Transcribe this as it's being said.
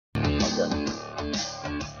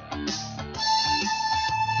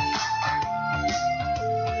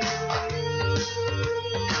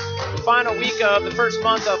final week of the first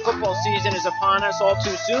month of football season is upon us all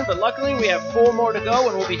too soon, but luckily we have 4 more to go,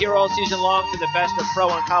 and we'll be here all season long for the best of pro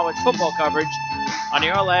and college football coverage on the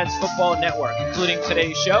Ourlads Football Network, including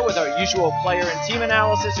today's show with our usual player and team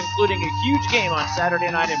analysis, including a huge game on Saturday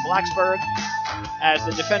night in Blacksburg as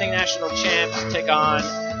the defending national champs take on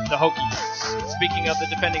the Hokies. Speaking of the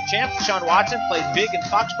defending champs, Sean Watson plays big in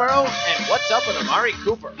Foxborough, and what's up with Amari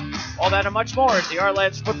Cooper? All that and much more as the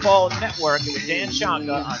Ourlads Football Network with Dan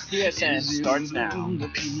Shanka on PSN starts now.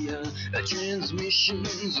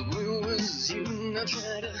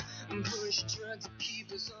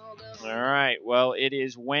 All right, well, it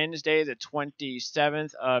is Wednesday, the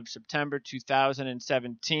 27th of September,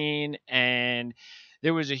 2017, and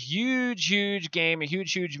there was a huge game, a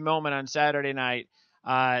huge moment on Saturday night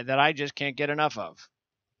that I just can't get enough of.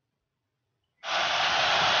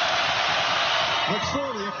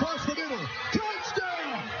 McSorley across the middle.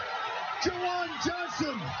 Touchdown! Jawan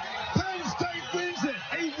Johnson. Penn State wins it.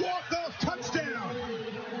 A walk-off touchdown.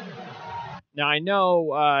 Now, I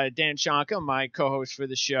know Dan Shanka, my co-host for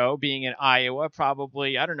the show, being in Iowa,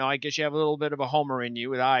 probably, I don't know, I guess you have a little bit of a homer in you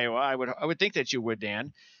with Iowa. I would think that you would,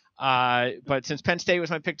 Dan. But since Penn State was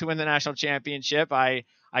my pick to win the national championship, I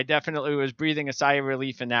definitely was breathing a sigh of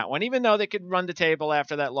relief in that one, even though they could run the table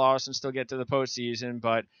after that loss and still get to the postseason.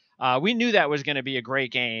 But we knew that was going to be a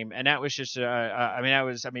great game, and that was just,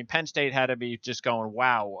 Penn State had to be just going,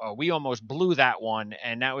 wow, we almost blew that one,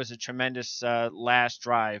 and that was a tremendous last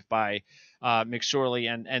drive by McSorley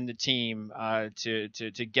and the team to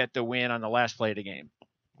get the win on the last play of the game.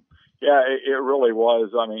 Yeah, it really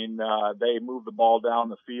was. I mean, they moved the ball down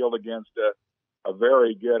the field against a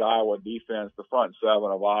very good Iowa defense. The front seven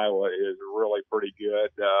of Iowa is really pretty good.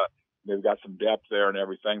 They've got some depth there and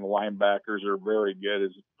everything. The linebackers are very good.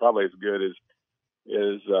 It's probably as good as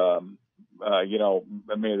the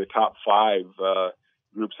top 5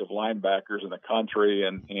 groups of linebackers in the country,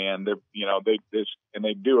 and they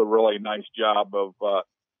do a really nice job of.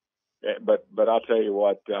 But I'll tell you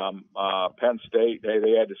what, Penn State,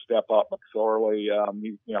 they had to step up. McSorley,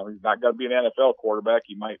 he's not going to be an NFL quarterback.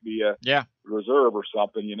 He might be a reserve or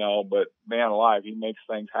something, but man alive, he makes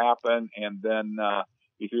things happen. And then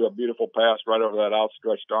he threw a beautiful pass right over that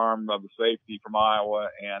outstretched arm of the safety from Iowa,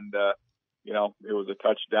 and it was a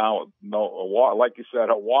touchdown. Like you said,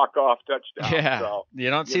 a walk-off touchdown. Yeah, so, you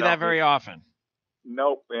don't see that very often.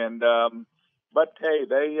 Nope. And but hey,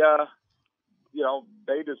 they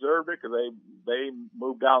deserved it because they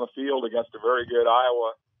moved down the field against a very good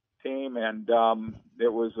Iowa team, and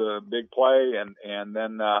it was a big play. And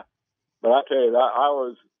then, but I tell you, I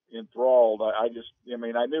was enthralled. I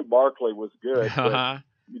knew Barkley was good. Uh-huh.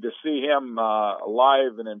 But to see him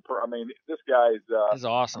live and this guy's is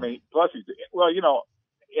awesome. Plus and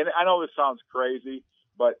I know this sounds crazy,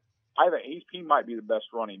 but I think he might be the best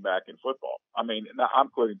running back in football. I'm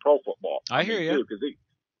including pro football. I hear you. Because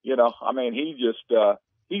he just,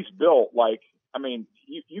 he's built like,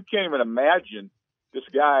 you can't even imagine this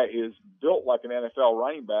guy is built like an NFL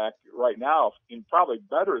running back right now, and probably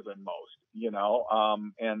better than most,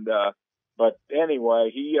 but anyway,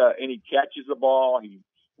 he catches the ball, he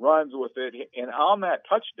runs with it. And on that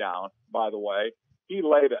touchdown, by the way, he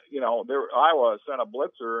laid, Iowa sent a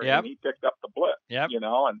blitzer and he picked up the blitz,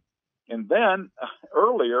 and then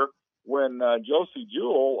earlier, when Josie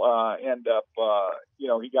Jewell ended up,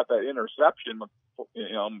 he got that interception.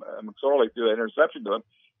 McSorley threw that interception to him.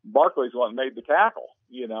 Barkley's the one that made the tackle,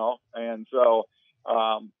 and so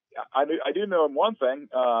I do know in one thing,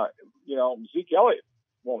 Zeke Elliott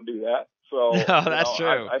won't do that. So no, that's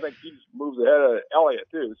true. I think he moves ahead of Elliott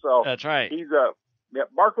too. So that's right.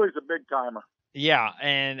 Barkley's a big timer. Yeah,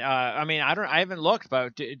 and I haven't looked,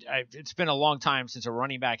 but it's been a long time since a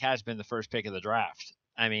running back has been the first pick of the draft.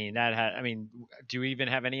 Do you even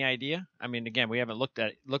have any idea? Again, we haven't looked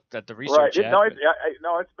at the research yet. No,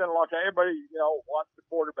 it's been a long time. Everybody, wants the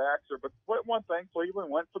quarterbacks, but one thing, Cleveland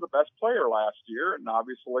went for the best player last year, and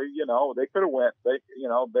obviously, they could have went. They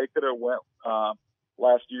could have went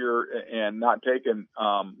last year and not taken,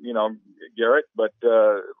 Garrett, but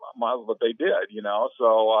they did,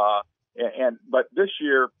 So, but this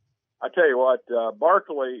year, I tell you what,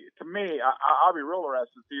 Barkley, to me, I'll be real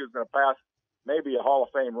interested to see who's going to pass. Maybe a Hall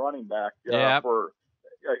of Fame running back if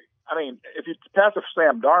you pass it for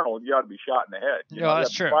Sam Darnold, you ought to be shot in the head.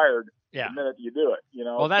 That's true. Fired the minute you do it.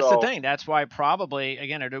 Well, that's the thing. That's why probably,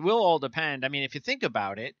 again, it will all depend. If you think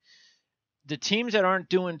about it, the teams that aren't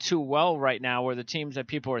doing too well right now, or the teams that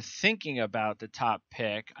people are thinking about the top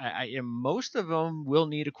pick, most of them will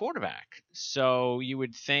need a quarterback. So you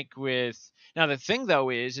would think with now the thing though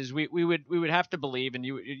is we would have to believe, and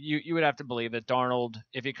you would have to believe that Darnold,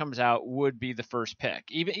 if he comes out, would be the first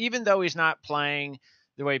pick, even though he's not playing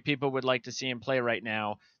the way people would like to see him play right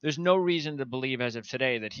now. There's no reason to believe as of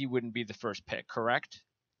today that he wouldn't be the first pick. Correct?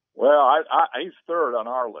 Well, he's third on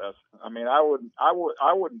our list. I mean, I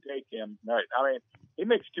wouldn't take him. Right. I mean, he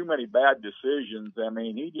makes too many bad decisions. I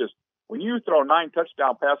mean, when you throw 9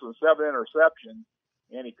 touchdown passes and 7 interceptions,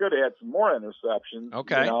 and he could have had some more interceptions.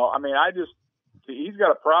 Okay. I mean, he's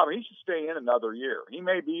got a problem. He should stay in another year. He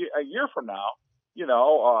may be a year from now,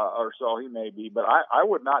 or so he may be, but I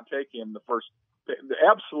would not take him the first.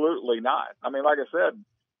 Absolutely not. I mean, like I said,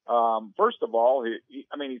 first of all,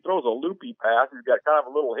 he throws a loopy pass. He's got kind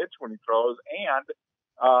of a little hitch when he throws,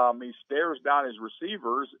 and he stares down his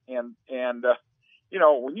receivers. And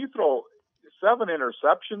when you throw 7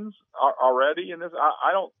 interceptions already in this,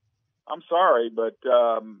 I'm sorry, but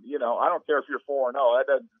I don't care if you're 4-0. That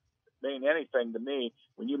doesn't mean anything to me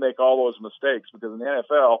when you make all those mistakes, because in the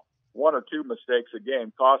NFL, 1 or 2 mistakes a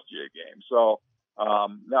game cost you a game. So.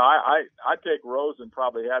 No, I take Rosen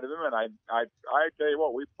probably ahead of him, and I tell you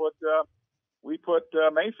what, we put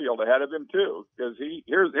Mayfield ahead of him too, because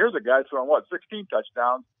here's a guy throwing 16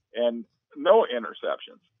 touchdowns and no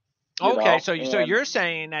interceptions. Okay, so you're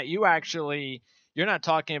saying that you're not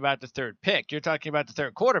talking about the third pick, you're talking about the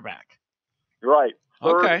third quarterback. Right.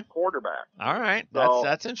 Third quarterback. All right, so,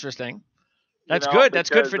 that's interesting. That's good.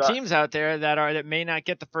 That's good for teams out there that may not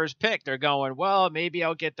get the first pick. They're going, well, maybe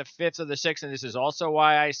I'll get the 5th or the 6th. And this is also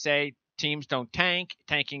why I say teams don't tank.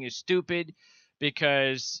 Tanking is stupid,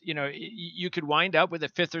 because you could wind up with a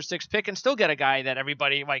 5th or 6th pick and still get a guy that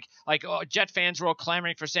everybody like Jet fans were all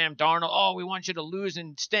clamoring for Sam Darnold. Oh, we want you to lose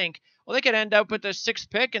and stink. Well, they could end up with the 6th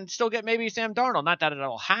pick and still get maybe Sam Darnold. Not that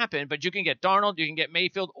it'll happen, but you can get Darnold, you can get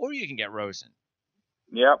Mayfield, or you can get Rosen.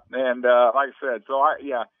 Yep, and like I said,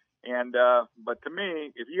 but to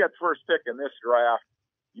me, if you got the first pick in this draft,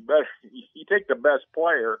 you take the best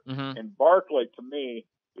player, and Barkley to me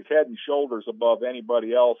is head and shoulders above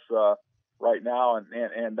anybody else right now, and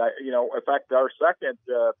in fact, our second,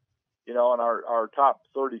 in our top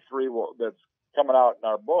 33 that's coming out in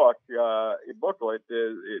our booklet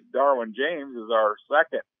is Darwin James is our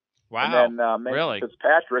second. Wow, and then really?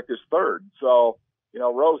 Fitzpatrick is third. So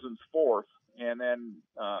Rosen's fourth. And then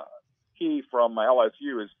Key from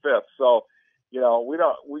LSU is 5th. So, we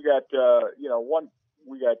got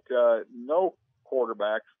no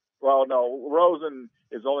quarterbacks. Well, no, Rosen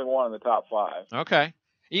is only one in the top 5. Okay.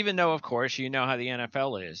 Even though, of course, you know how the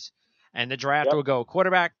NFL is, and the draft will go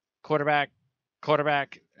quarterback,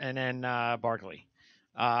 and then Barkley.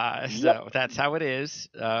 So that's how it is.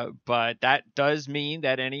 But that does mean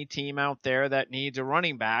that any team out there that needs a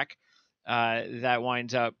running back, that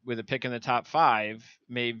winds up with a pick in the top 5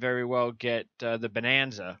 may very well get the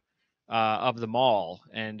bonanza of them all,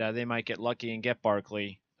 and they might get lucky and get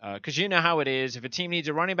Barkley. Because you know how it is. If a team needs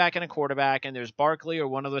a running back and a quarterback, and there's Barkley or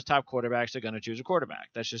one of those top quarterbacks, they're going to choose a quarterback.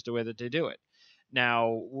 That's just the way that they do it.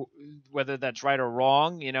 Now, whether that's right or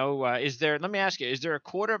wrong, let me ask you, is there a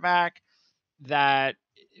quarterback that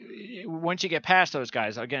once you get past those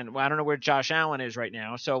guys, again, I don't know where Josh Allen is right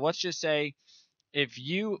now, so let's just say, if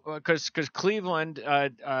you, because Cleveland,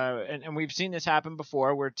 and we've seen this happen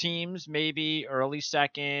before, where teams maybe early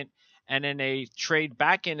second, and then they trade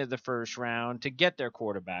back into the first round to get their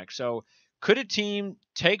quarterback. So could a team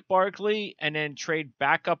take Barkley and then trade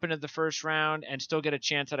back up into the first round and still get a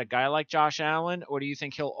chance at a guy like Josh Allen, or do you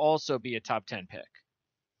think he'll also be a top 10 pick?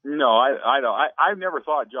 No, I don't. I never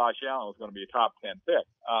thought Josh Allen was going to be a top 10 pick.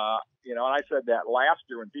 And I said that last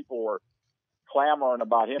year when people were clamoring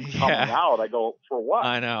about him coming out. I go, for what?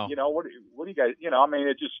 I know. What do you guys,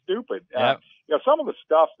 it's just stupid. Yep. Some of the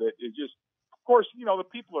stuff that is just, of course, the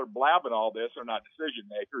people are blabbing all this are not decision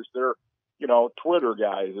makers. They're, Twitter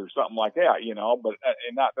guys or something like that, but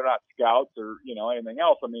they're not scouts or, anything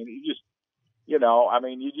else.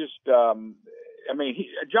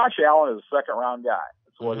 Josh Allen is a second round guy.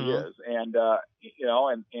 That's what he is. And,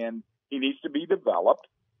 and he needs to be developed.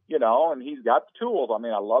 And he's got the tools. I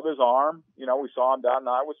love his arm. We saw him down in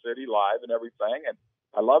Iowa City live and everything. And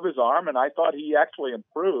I love his arm. And I thought he actually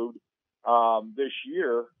improved this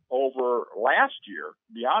year over last year,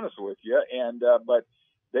 to be honest with you. And, but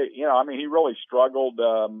they, he really struggled,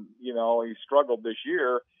 he struggled this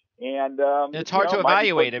year. And it's hard to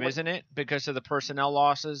evaluate him, isn't it? Because of the personnel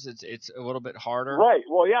losses, it's a little bit harder. Right.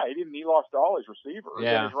 Well, yeah, he lost all his receivers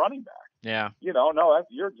and his running back. Yeah.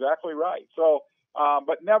 You're exactly right. So,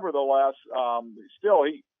 but nevertheless, still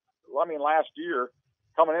last year,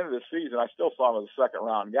 coming into this season, I still saw him as a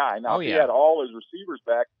second-round guy. Now, if he yeah. had all his receivers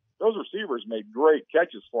back, those receivers made great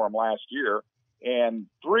catches for him last year. And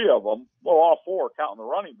three of them, well, all four, counting the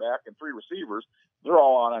running back and three receivers, they're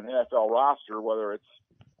all on an NFL roster, whether it's,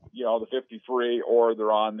 the 53 or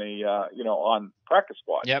they're on the, on practice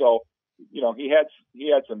squad. Yep. So, he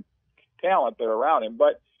had some talent there around him.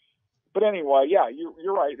 But anyway, yeah,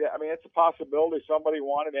 you're right. I mean, it's a possibility somebody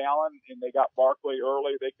wanted Allen and they got Barkley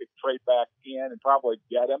early. They could trade back in and probably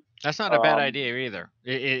get him. That's not a bad idea either.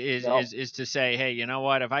 Is to say, hey, you know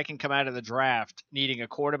what? If I can come out of the draft needing a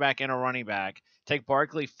quarterback and a running back, take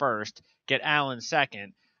Barkley first, get Allen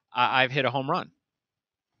second, I've hit a home run.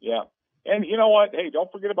 Yeah. And you know what? Hey,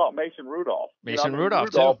 don't forget about Mason Rudolph.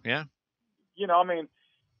 Rudolph, too, yeah.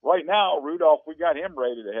 Right now, Rudolph, we got him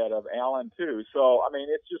rated ahead of Allen, too. So, I mean,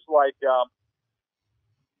 it's just like,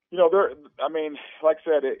 like I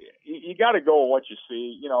said, you got to go with what you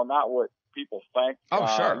see, not what people think. Oh,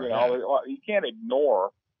 sure. You can't ignore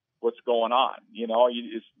what's going on.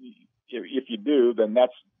 If you do, then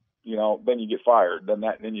that's, then you get fired.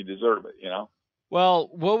 Then you deserve it, Well,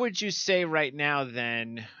 what would you say right now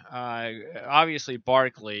then? Obviously,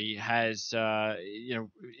 Barkley has,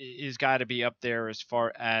 he's got to be up there as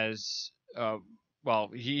far as,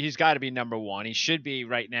 he's got to be number one. He should be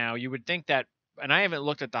right now. You would think that, and I haven't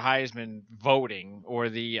looked at the Heisman voting or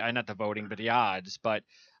not the voting, but the odds, but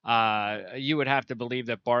you would have to believe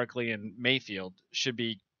that Barkley and Mayfield should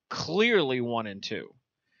be clearly 1 and 2.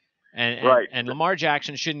 And Lamar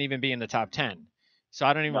Jackson shouldn't even be in the top 10. So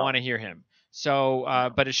I don't even want to hear him. So,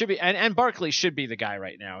 but it should be, and Barkley should be the guy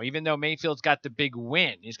right now, even though Mayfield's got the big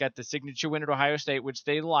win. He's got the signature win at Ohio State, which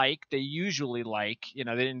they usually like. They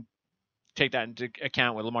didn't take that into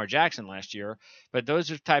account with Lamar Jackson last year, but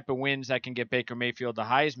those are the type of wins that can get Baker Mayfield the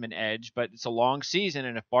Heisman edge. But it's a long season,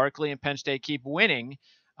 and if Barkley and Penn State keep winning,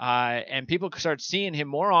 and people start seeing him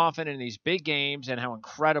more often in these big games and how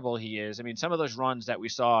incredible he is. I mean, some of those runs that we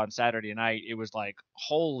saw on Saturday night, it was like,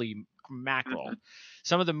 holy mackerel.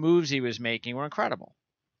 Some of the moves he was making were incredible.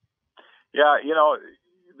 Yeah,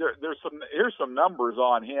 here's some numbers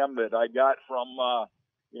on him that I got from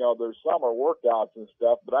there's summer workouts and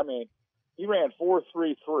stuff, but I mean, he ran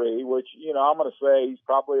 4.33, which I'm going to say he's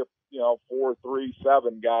probably a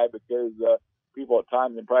 4.37 guy because people at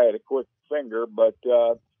times probably had a quick finger, but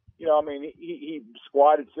he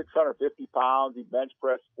squatted 650 pounds, he bench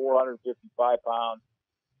pressed 455 pounds.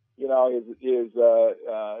 His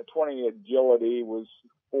 20 agility was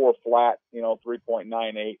 4 flat,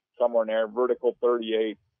 3.98, somewhere in there, vertical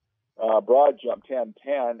 38, broad jump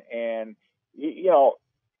 10.10, and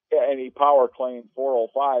he power cleaned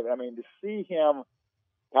 405. I mean, to see him,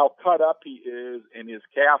 how cut up he is in his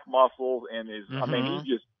calf muscles and his,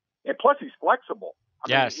 and plus he's flexible.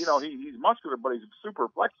 I mean, he's muscular, but he's super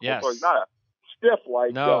flexible. Yes. So he's not a stiff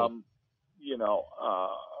like,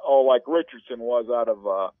 like Richardson was out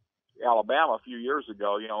of, Alabama a few years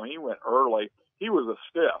ago. He went early. He was a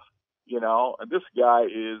stiff, and this guy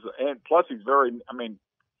is, and plus he's very, I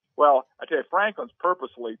tell you, Franklin's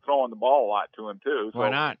purposely throwing the ball a lot to him too. So why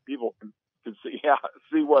not? People can see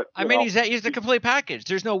what, he's the complete package.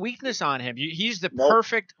 There's no weakness on him. He's the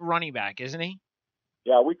perfect running back, isn't he?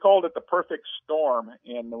 Yeah, we called it the perfect storm,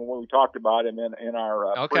 and when we talked about him in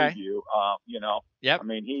our preview, Yep.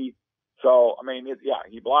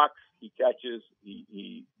 He blocks, he catches,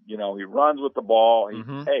 he runs with the ball.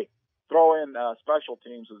 Throw in special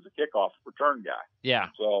teams as a kickoff return guy. Yeah.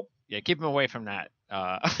 So keep him away from that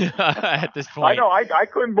at this point. I know, I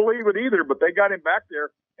couldn't believe it either, but they got him back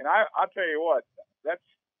there, and I'll tell you what, that's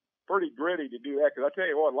pretty gritty to do that, because I tell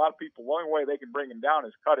you what, a lot of people, the only way they can bring him down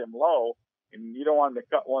is cut him low, and you don't want him to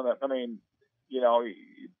cut one of,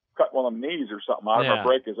 cut one of them knees or something out or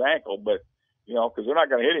break his ankle, but, because they're not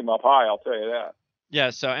going to hit him up high, I'll tell you that.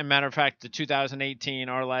 Yeah, so, and matter of fact, the 2018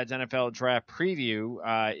 Ourlads NFL Draft Preview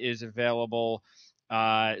is available.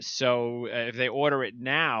 So if they order it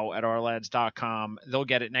now at ourlads.com, they'll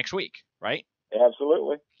get it next week, right?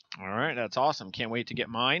 Absolutely. All right, that's awesome. Can't wait to get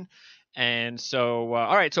mine. And so,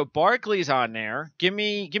 all right, so Barkley's on there. Give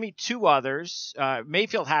me 2 others.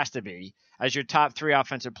 Mayfield has to be as your top 3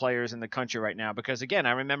 offensive players in the country right now, because again,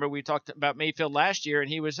 I remember we talked about Mayfield last year, and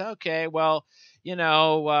he was okay. Well,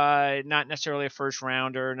 not necessarily a first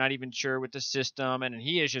rounder, not even sure with the system, and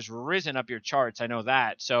he has just risen up your charts. I know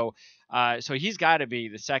that. So he's got to be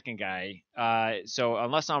the second guy. So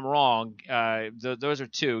unless I'm wrong, those are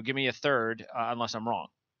 2. Give me a third, unless I'm wrong.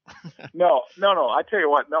 No. I tell you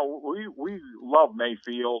what, we love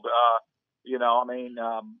Mayfield.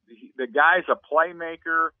 The guy's a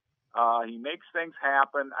playmaker. He makes things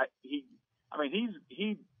happen. He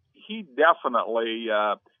definitely,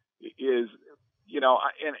 is, and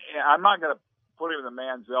I'm not going to put him in the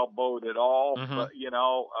Manziel boat at all, but,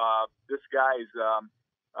 this guy's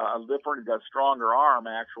different. He's got a stronger arm,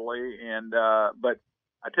 actually. And, but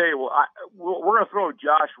I tell you what, we're going to throw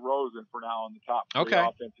Josh Rosen for now on the top three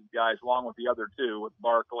offensive guys, along with the other two, with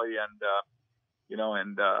Barkley and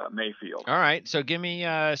Mayfield. All right. So give me,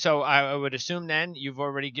 so I would assume then you've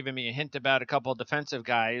already given me a hint about a couple of defensive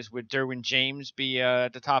guys. Would Derwin James be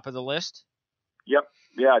at the top of the list? Yep.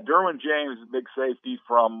 Yeah. Derwin James, big safety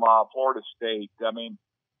from Florida State. I mean,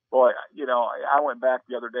 boy, I went back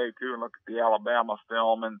the other day too and looked at the Alabama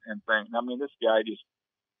film and think, I mean, this guy just,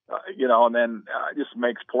 and then just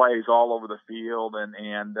makes plays all over the field. And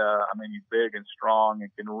I mean, he's big and strong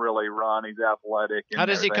and can really run. He's athletic. How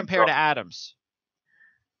does he compare to Adams?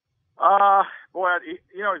 Boy,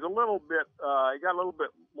 he's a little bit, he got a little bit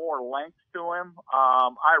more length to him.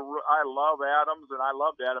 I love Adams, and I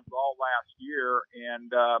loved Adams all last year. And,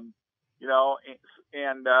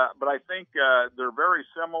 but I think, they're very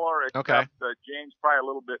similar, except James probably a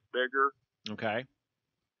little bit bigger. Okay.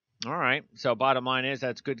 All right. So bottom line is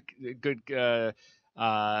that's good,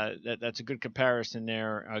 that's a good comparison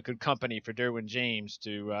there. Good company for Derwin James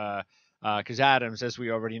to, because Adams, as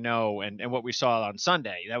we already know, and what we saw on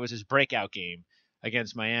Sunday, that was his breakout game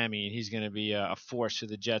against Miami, and he's going to be a force for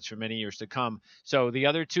the Jets for many years to come. So the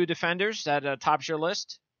other two defenders that tops your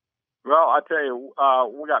list? Well, I tell you,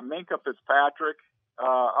 we got Minkah Fitzpatrick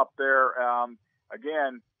up there.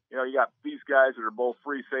 Again, you got these guys that are both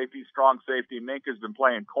free safety, strong safety. Minkah's been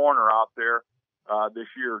playing corner out there this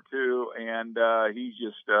year too, and he's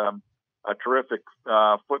just a terrific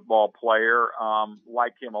football player.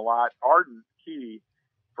 Like him a lot. Arden Key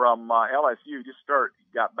from LSU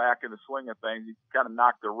got back in the swing of things. He kind of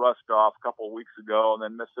knocked the rust off a couple of weeks ago, and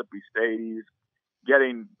then Mississippi State, he's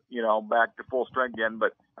getting, back to full strength again.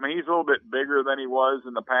 But, I mean, he's a little bit bigger than he was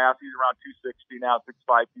in the past. He's around 260 now,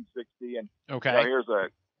 6'5", 260. And here's a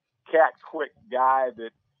cat-quick guy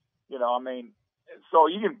that, so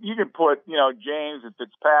you can put, James and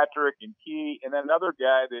Fitzpatrick and Key, and then another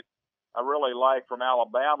guy that I really like from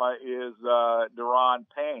Alabama is Deron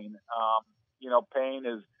Payne. Payne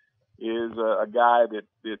is a guy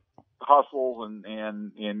that hustles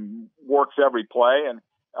and works every play, and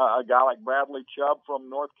a guy like Bradley Chubb from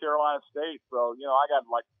North Carolina State. So I got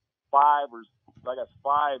five.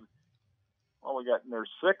 Well, there's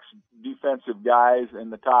 6 defensive guys in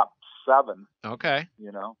the top 7. Okay.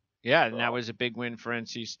 Yeah, and that was a big win for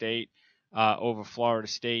NC State over Florida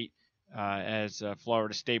State. As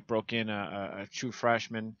Florida State broke in a true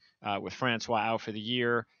freshman with Francois out for the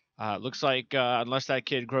year. Looks like unless that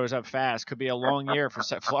kid grows up fast, could be a long year for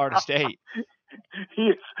Florida State.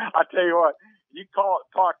 I tell you what, you talk.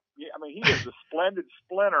 I mean, he is a splendid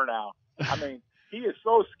splinter now. I mean, he is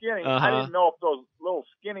so skinny. I didn't know if those little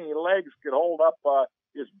skinny legs could hold up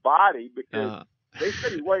his body, because they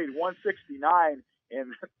said he weighed 169,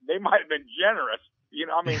 and they might have been generous.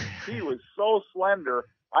 I mean, he was so slender.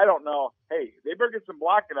 I don't know. Hey, they better get some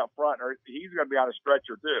blocking up front, or he's going to be on a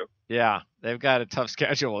stretcher too. Yeah, they've got a tough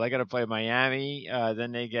schedule. They got to play Miami,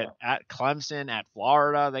 then they get at Clemson, at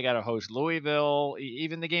Florida. They got to host Louisville.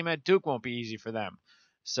 Even the game at Duke won't be easy for them.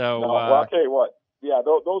 So, well, I'll tell you what. Yeah,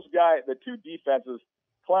 those guys, the two defenses,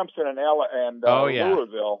 Clemson and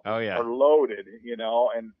Louisville, are loaded.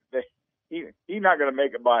 And he's not going to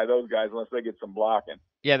make it by those guys unless they get some blocking.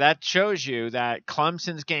 Yeah, that shows you that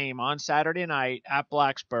Clemson's game on Saturday night at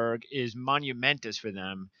Blacksburg is monumentous for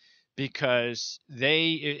them, because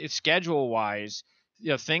schedule-wise,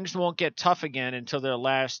 things won't get tough again until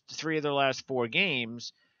three of their last 4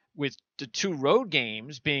 games, with the 2 road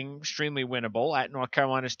games being extremely winnable at North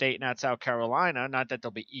Carolina State and at South Carolina. Not that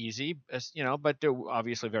they'll be easy, but they're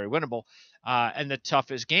obviously very winnable. And the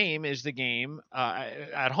toughest game is the game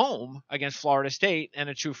at home against Florida State and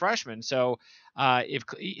a true freshman. So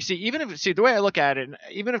the way I look at it,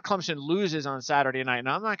 even if Clemson loses on Saturday night, and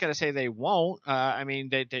I'm not going to say they won't.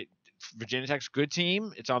 Virginia Tech's a good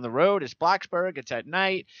team. It's on the road. It's Blacksburg. It's at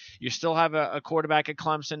night. You still have a quarterback at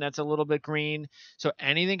Clemson that's a little bit green. So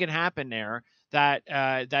anything can happen there. That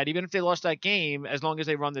even if they lost that game, as long as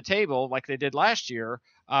they run the table like they did last year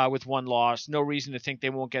with 1 loss, no reason to think they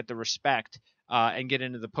won't get the respect and get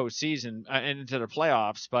into the postseason and into the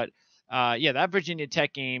playoffs. But that Virginia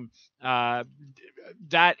Tech game,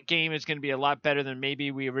 that game is going to be a lot better than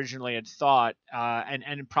maybe we originally had thought.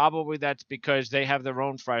 And probably that's because they have their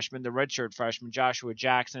own freshman, the redshirt freshman, Joshua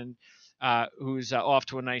Jackson. who's off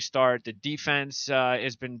to a nice start. The defense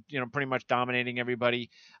has been, pretty much dominating everybody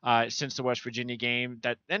since the West Virginia game.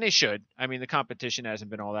 And they should. I mean, the competition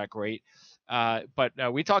hasn't been all that great. But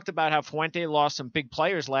we talked about how Fuente lost some big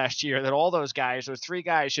players last year. That all those 3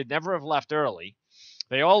 guys, should never have left early.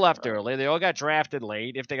 They all left early. They all got drafted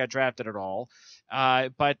late, if they got drafted at all.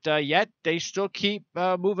 But yet they still keep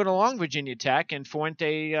moving along, Virginia Tech. And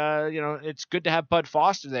Fuente, it's good to have Bud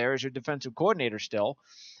Foster there as your defensive coordinator still.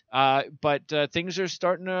 But things are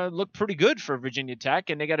starting to look pretty good for Virginia Tech,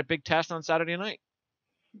 and they got a big test on Saturday night.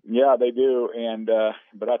 Yeah, they do. And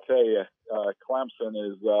but I tell you, Clemson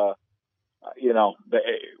is,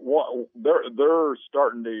 they're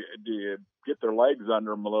starting to get their legs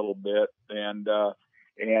under them a little bit, and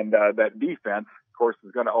that defense, of course,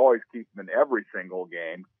 is going to always keep them in every single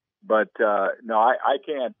game. But no, I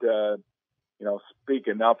can't speak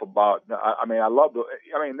enough about. I mean,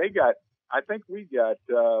 they got. I think we got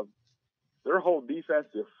their whole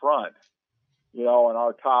defensive front, in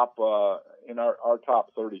our top our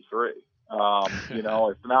top 33. If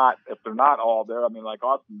they're not all there, I mean, like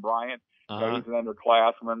Austin Bryant, he's an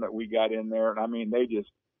underclassman that we got in there, and I mean, they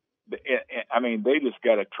just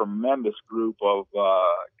got a tremendous group of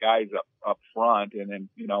guys up front, and then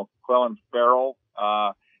Clellan Farrell.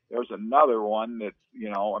 There's another one that's he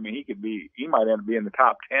might end up being in the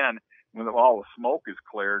top 10 when all the smoke is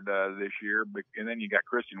cleared this year. And then you got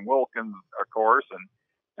Christian Wilkins, of course, and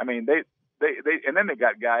I mean they and then they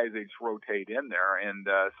got guys they just rotate in there, and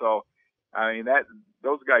so I mean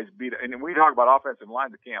those guys beat. And we talk about offensive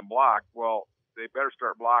lines that can't block. Well, they better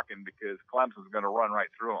start blocking because Clemson's going to run right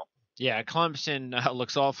through them. Yeah, Clemson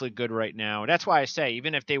looks awfully good right now. That's why I say,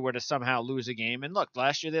 even if they were to somehow lose a game, and look,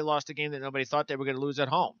 last year they lost a game that nobody thought they were going to lose at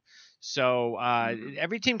home. So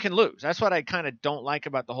every team can lose. That's what I kind of don't like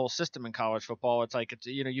about the whole system in college football. It's like,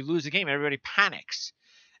 you lose a game, everybody panics.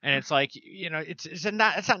 And it's like, it's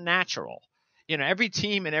not natural. Every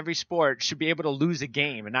team in every sport should be able to lose a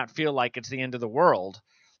game and not feel like it's the end of the world.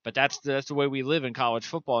 But that's the way we live in college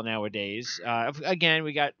football nowadays.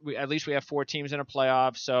 Again, at least we have 4 teams in a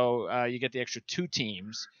playoff, so you get the extra 2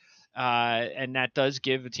 teams, and that does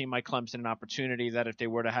give a team like Clemson an opportunity that if they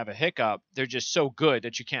were to have a hiccup, they're just so good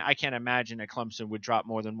that I can't imagine that Clemson would drop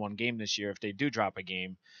more than 1 game this year if they do drop a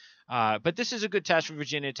game. But this is a good test for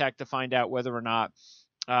Virginia Tech to find out whether or not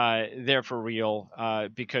they're for real,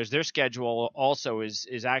 because their schedule also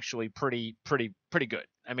is actually pretty good.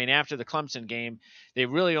 I mean, after the Clemson game, they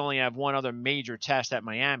really only have one other major test at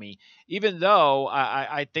Miami, even though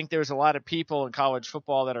I think there's a lot of people in college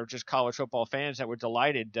football that are just college football fans that were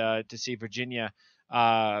delighted to see Virginia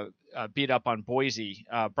beat up on Boise.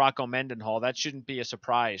 Bronco Mendenhall, that shouldn't be a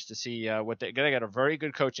surprise to see what they got a very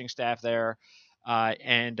good coaching staff there,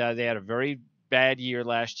 and they had a very bad year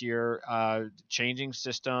last year, changing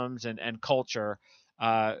systems and culture.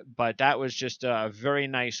 But that was just a very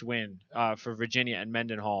nice win for Virginia and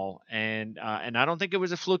Mendenhall, and I don't think it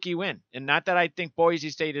was a fluky win. And not that I think Boise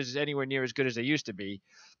State is anywhere near as good as they used to be,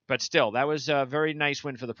 but still, that was a very nice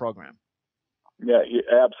win for the program. Yeah,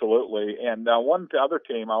 absolutely. And one other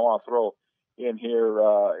team I want to throw in here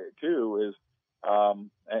too is,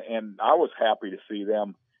 and I was happy to see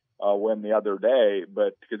them win the other day,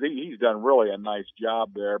 but because he's done really a nice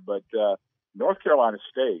job there. But North Carolina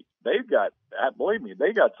State, they've got, believe me,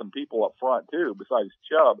 they got some people up front too, besides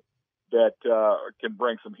Chubb, that can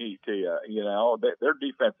bring some heat to you. Their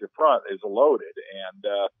defensive front is loaded, and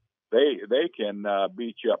they can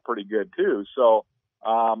beat you up pretty good too. So,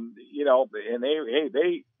 and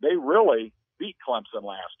they really beat Clemson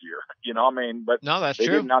last year. But no, that's they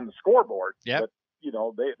true. didn't on the scoreboard. Yeah. But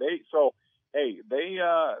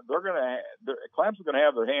Clemson's going to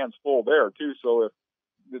have their hands full there too. So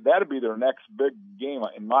that'd be their next big game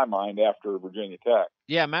in my mind after Virginia Tech.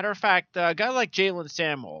 Yeah, matter of fact, a guy like Jalen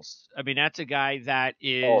Samuels, I mean, that's a guy that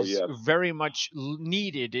is very much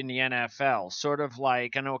needed in the NFL. Sort of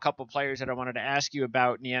like, I know a couple of players that I wanted to ask you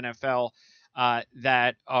about in the NFL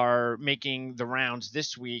that are making the rounds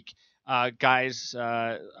this week. Guys,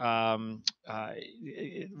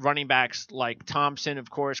 running backs like Thompson, of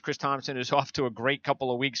course. Chris Thompson is off to a great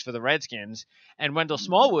couple of weeks for the Redskins. And Wendell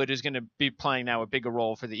Smallwood is going to be playing now a bigger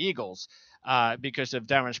role for the Eagles because of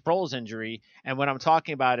Darren Sproles' injury. And what I'm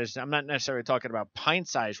talking about is, I'm not necessarily talking about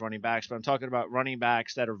pint-sized running backs, but I'm talking about running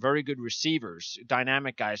backs that are very good receivers,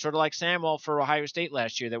 dynamic guys, sort of like Samuel for Ohio State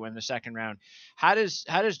last year that went in the second round. How does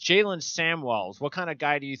Jalen Samuels, what kind of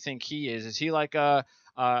guy do you think he is? Is he like a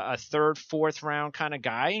third, fourth round kind of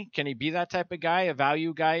guy? Can he be that type of guy, a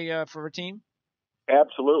value guy for a team?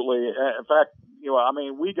 Absolutely. In fact,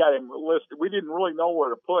 we got him listed. We didn't really know where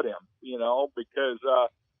to put him, because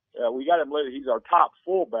we got him listed. He's our top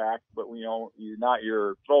fullback, but he's not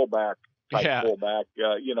your throwback type fullback.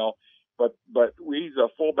 But he's a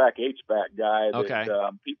fullback H-back guy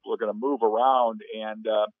that people are going to move around. And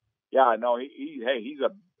he's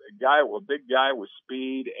a big guy with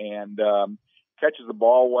speed and catches the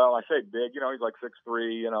ball well. I say big, he's like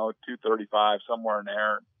 6'3", 235, somewhere in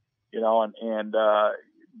there,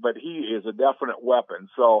 but he is a definite weapon.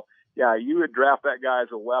 So yeah, you would draft that guy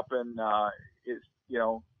as a weapon.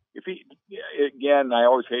 If he, again, I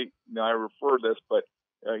always hate, I refer to this, but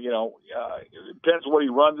it depends what he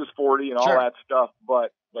runs his 40 and all that stuff.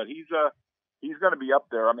 But he's going to be up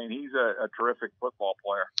there. I mean, he's a terrific football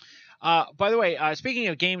player. By the way, speaking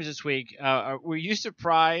of games this week, were you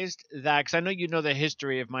surprised that, because I know you know the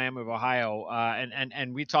history of Miami of Ohio,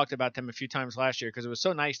 and we talked about them a few times last year because it was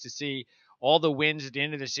so nice to see all the wins at the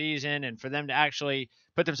end of the season and for them to actually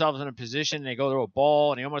put themselves in a position. They go to a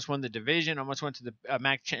bowl and they almost won the division, almost went to the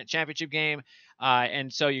MAC championship game.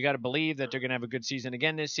 And so you got to believe that they're going to have a good season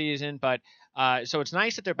again this season. But so it's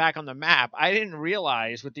nice that they're back on the map. I didn't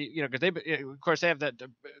realize with the, because of course they have the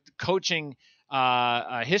coaching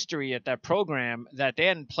history at that program that they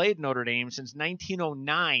hadn't played Notre Dame since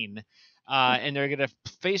 1909. And they're going to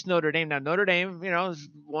face Notre Dame. Now, Notre Dame,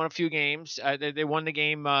 won a few games. They won the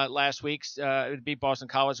game last week. Beat Boston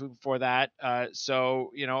College before that.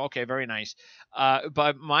 Okay, very nice.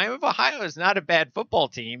 But Miami of Ohio is not a bad football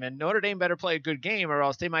team, and Notre Dame better play a good game or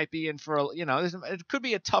else they might be in for, it could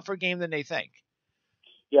be a tougher game than they think.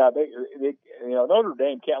 Yeah, they Notre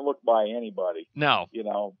Dame can't look by anybody. No.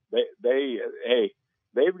 They've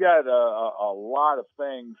got a lot of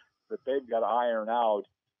things that they've got to iron out.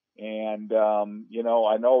 And, I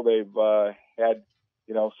know they've had,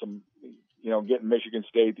 some, getting Michigan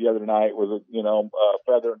State the other night was, a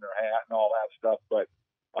feather in their hat and all that stuff. But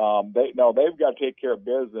they've got to take care of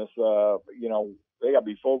business. They got to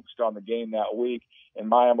be focused on the game that week. And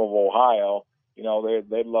Miami of Ohio,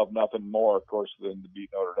 they'd love nothing more, of course, than to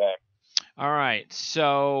beat Notre Dame. All right,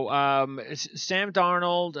 so Sam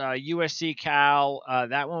Darnold, USC, Cal,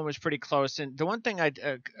 that one was pretty close. And the one thing a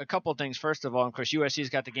couple of things. First of all, of course, USC's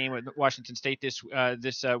got the game with Washington State this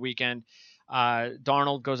weekend.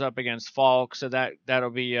 Darnold goes up against Falk, so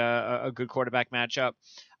that'll be a good quarterback matchup.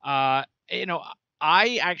 I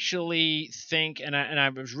actually think, and I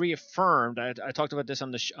was reaffirmed. I talked about this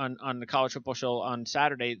on the college football show on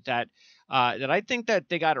Saturday that I think that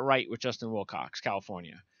they got it right with Justin Wilcox,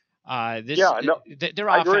 California. Their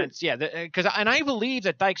offense, because I believe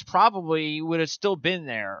that Dykes probably would have still been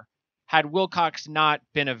there had Wilcox not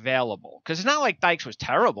been available. Because it's not like Dykes was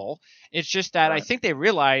terrible. It's just that I think they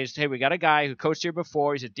realized, hey, we got a guy who coached here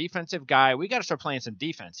before. He's a defensive guy. We got to start playing some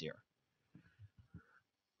defense here.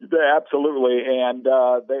 Absolutely, and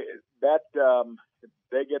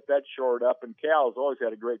they get that shored up. And Cal has always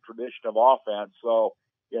had a great tradition of offense, so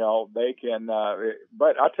they can.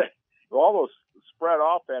 But I'll tell you, all those spread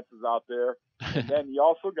offenses out there, and then you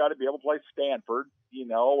also got to be able to play Stanford,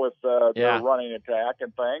 with their running attack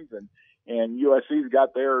and things, and USC's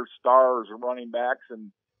got their stars running backs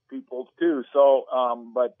and people too. So,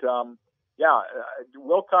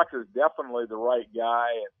 Wilcox is definitely the right guy,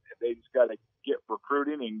 and they just got to get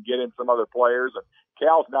recruiting and get in some other players. And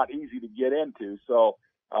Cal's not easy to get into, so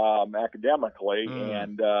academically,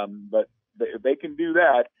 but they can do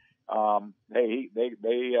that.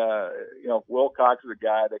 Wilcox is a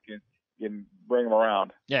guy that can bring them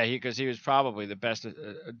around. Yeah, because he was probably the best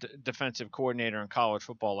defensive coordinator in college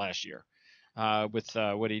football last year with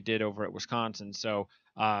what he did over at Wisconsin. So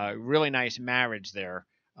really nice marriage there.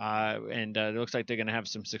 And it looks like they're going to have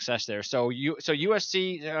some success there. So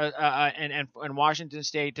USC and Washington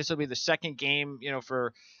State, this will be the second game,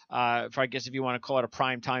 for I guess if you want to call it a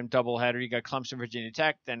primetime doubleheader. You got Clemson, Virginia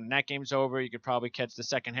Tech. Then when that game's over, you could probably catch the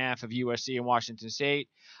second half of USC and Washington State.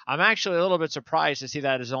 I'm actually a little bit surprised to see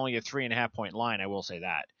that as only a 3.5 point line. I will say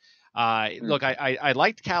that. Look, I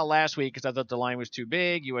liked Cal last week because I thought the line was too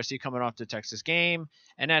big. USC coming off the Texas game,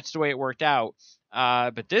 and that's the way it worked out.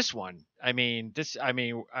 But this one,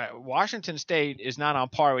 Washington State is not on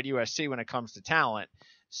par with USC when it comes to talent.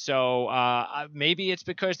 So maybe it's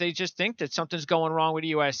because they just think that something's going wrong with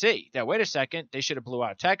USC. That wait a second, they should have blew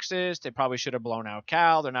out Texas. They probably should have blown out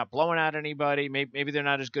Cal. They're not blowing out anybody. Maybe they're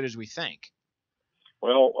not as good as we think.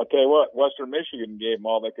 Well, I'll tell you what, Western Michigan gave them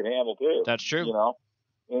all they could handle too. That's true.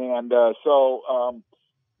 And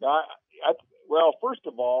first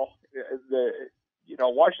of all,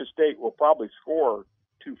 Washington State will probably score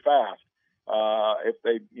too fast if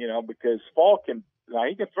they, because Falk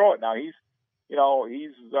he can throw it now. He's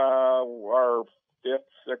our 5th,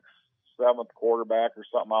 6th, 7th quarterback or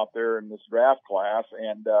something out there in this draft class,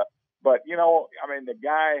 and But I mean, the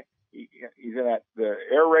guy, he's in the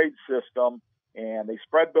air raid system, and they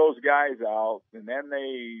spread those guys out, and then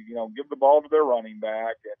they give the ball to their running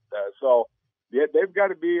back, and so they've got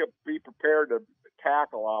to be prepared to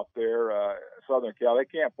tackle out there. Southern Cal, they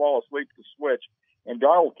can't fall asleep to switch, and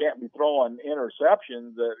Darnold can't be throwing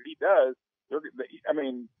interceptions that he does.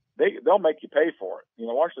 They'll make you pay for it.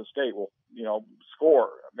 Washington State will score,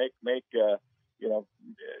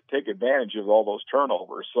 take advantage of all those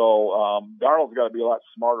turnovers. So Darnold's got to be a lot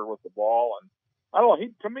smarter with the ball, and I don't know.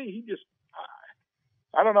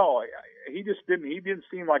 I don't know. He didn't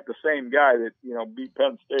seem like the same guy that beat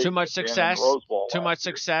Penn State. Too much success. Too much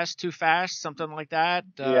success. Too fast. Something like that.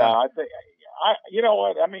 Yeah, I think. You know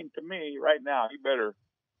what? I mean, to me, right now, he better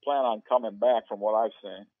plan on coming back from what I've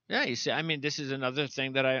seen. Yeah, you see, I mean, this is another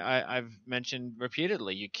thing that I've mentioned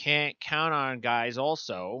repeatedly. You can't count on guys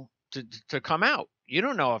also to come out. You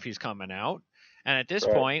don't know if he's coming out, and at this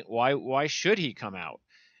point, why should he come out?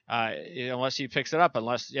 Unless he picks it up,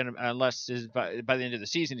 unless by the end of the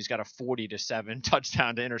season he's got a 40-7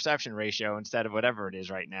 touchdown to interception ratio instead of whatever it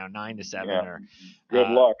is right now, 9-7. Yeah. Or good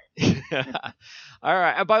luck. All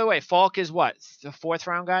right. By the way, Falk is what, the fourth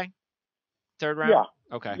round guy, third round? Yeah.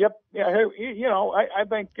 Okay. Yep. Yeah. I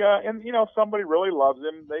think, and if somebody really loves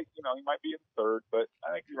him, he might be in third, but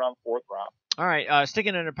I think he's around the fourth round. All right.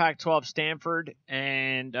 Sticking in the Pac-12, Stanford,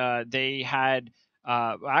 and they had.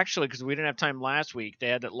 Actually, because we didn't have time last week, they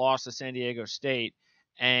had that loss to San Diego State,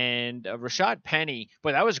 and Rashad Penny.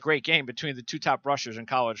 But that was a great game between the two top rushers in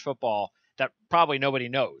college football that probably nobody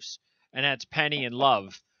knows, and that's Penny and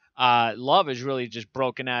Love. Love is really just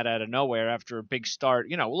broken out of nowhere after a big start.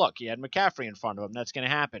 Look, he had McCaffrey in front of him. That's going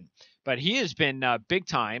to happen. But he has been big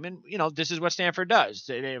time, and this is what Stanford does.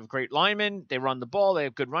 They have great linemen. They run the ball. They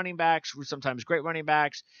have good running backs, sometimes great running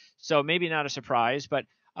backs. So maybe not a surprise, but.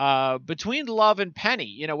 Between Love and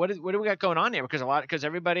Penny, what do we got going on there? Because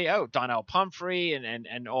everybody, Donnell Pumphrey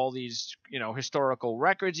and all these, historical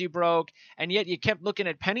records he broke. And yet you kept looking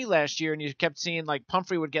at Penny last year and you kept seeing like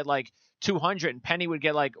Pumphrey would get like 200 and Penny would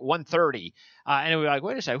get like 130. And we were like,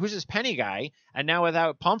 wait a second, who's this Penny guy? And now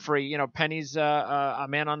without Pumphrey, Penny's a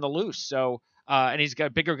man on the loose. So, and he's got a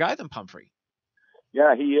bigger guy than Pumphrey.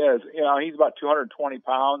 Yeah, he is. He's about 220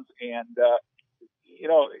 pounds, and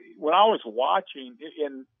when I was watching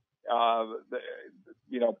in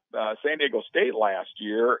San Diego State last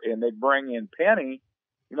year, and they bring in Penny,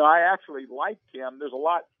 I actually liked him. There's a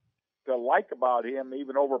lot to like about him,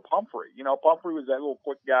 even over Pumphrey. Pumphrey was that little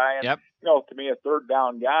quick guy, and to me, a third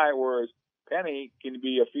down guy, whereas Penny can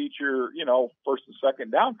be a feature, first and second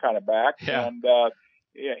down kind of back, and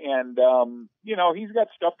he's got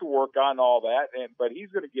stuff to work on, all that, but he's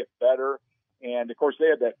going to get better. And, of course, they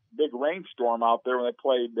had that big rainstorm out there when they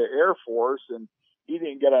played the Air Force, and he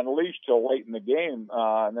didn't get unleashed till late in the game.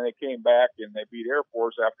 And then they came back and they beat Air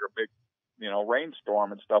Force after a big,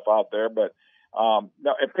 rainstorm and stuff out there. But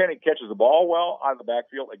if Penny catches the ball well out of the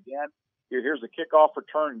backfield, again, here's a kickoff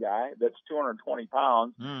return guy that's 220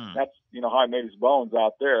 pounds. That's, how he made his bones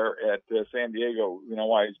out there at San Diego,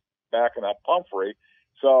 while he's backing up Pumphrey.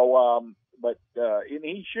 So, and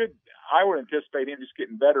he should, I would anticipate him just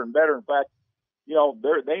getting better and better. In fact,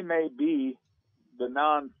 they may be the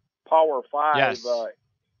non-Power 5,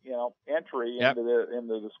 entry into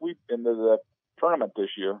the sweep, into the tournament this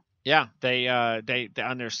year. Yeah, they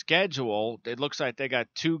on their schedule, it looks like they got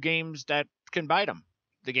two games that can bite them.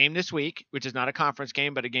 The game this week, which is not a conference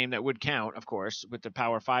game, but a game that would count, of course, with the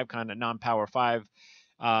Power 5 kind of non-Power 5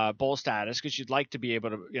 bowl status, because you'd like to be able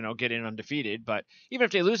to, get in undefeated. But even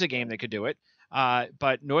if they lose a game, they could do it.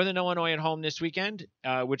 But Northern Illinois at home this weekend,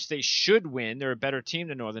 which they should win. They're a better team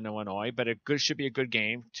than Northern Illinois, but should be a good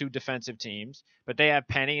game. Two defensive teams, but they have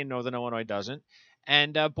Penny and Northern Illinois doesn't.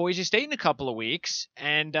 And Boise State in a couple of weeks,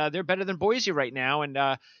 and they're better than Boise right now. And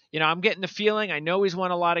I'm getting the feeling. I know he's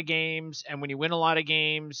won a lot of games, and when you win a lot of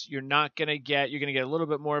games, you're going to get a little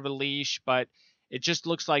bit more of a leash, but it just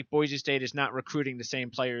looks like Boise State is not recruiting the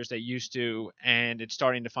same players they used to, and it's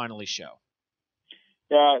starting to finally show.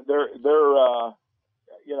 Yeah,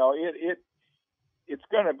 it's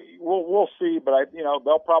going to be. We'll see, but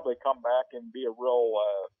they'll probably come back and be a real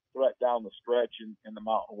threat down the stretch in the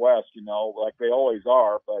Mountain West. Like they always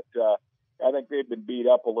are. But I think they've been beat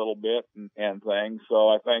up a little bit and things. So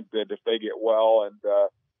I think that if they get well and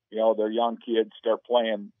their young kids start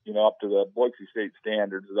playing, up to the Boise State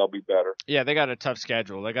standards, they'll be better. Yeah, they got a tough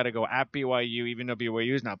schedule. They got to go at BYU, even though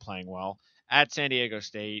BYU is not playing well, at San Diego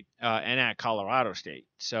State, and at Colorado State.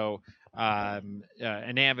 So, and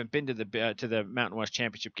they haven't been to the Mountain West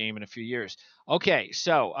Championship game in a few years. Okay,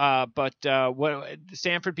 so, what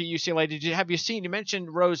Stanford beat UCLA? Have you seen? You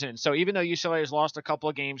mentioned Rosen. So even though UCLA has lost a couple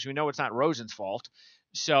of games, we know it's not Rosen's fault.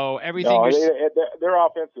 So everything. No, their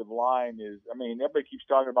offensive line is. I mean, everybody keeps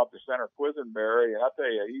talking about the center Quisenberry, and I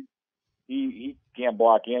tell you, he can't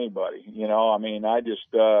block anybody. I mean, I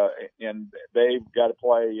just and they've got to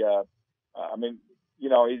play. I mean,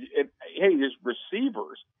 his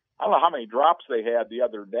receivers. I don't know how many drops they had the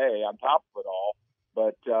other day on top of it all,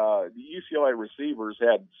 but the UCLA receivers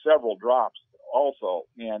had several drops also,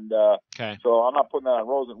 and okay. So I'm not putting that on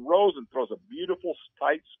Rosen. Rosen throws a beautiful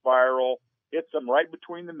tight spiral, hits them right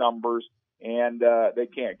between the numbers, and they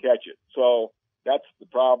can't catch it. So that's the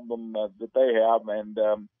problem that they have, and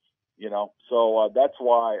so that's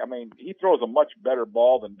why. I mean, he throws a much better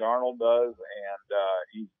ball than Darnold does,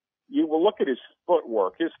 and you will look at his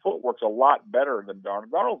footwork. His footwork's a lot better than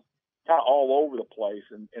Darnold. Darnold's kind of all over the place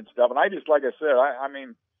and stuff. And I just, like I said, I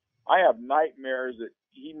mean, I have nightmares that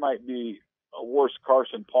he might be a worse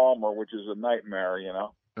Carson Palmer, which is a nightmare,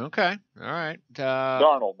 Okay. All right.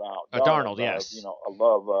 Darnold now. Darnold, yes. I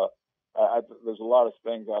love, there's a lot of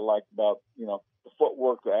things I like about, the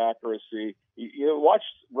footwork, the accuracy. You watch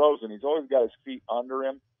Rosen, he's always got his feet under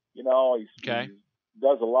him. He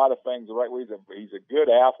does a lot of things the right way. He's a good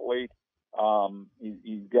athlete.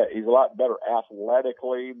 He's a lot better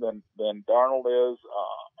athletically than Darnold is.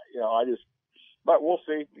 But we'll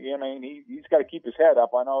see. I mean, he's got to keep his head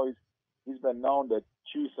up. I know he's been known to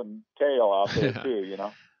chew some tail out there too.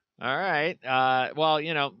 All right. Well,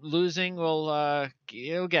 losing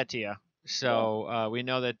it'll get to you. So we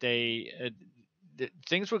know that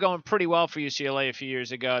things were going pretty well for UCLA a few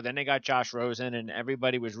years ago. Then they got Josh Rosen, and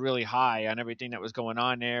everybody was really high on everything that was going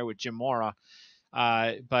on there with Jim Mora.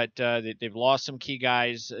 But they've lost some key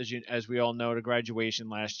guys, as we all know, to graduation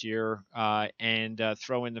last year, and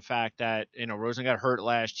throw in the fact that Rosen got hurt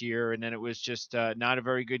last year, and then it was just not a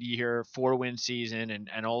very good year, 4-win season,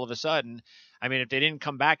 and all of a sudden, I mean, if they didn't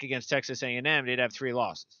come back against Texas A&M, they'd have 3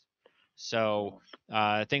 losses. So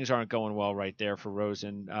things aren't going well right there for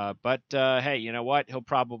Rosen. But hey, you know what? He'll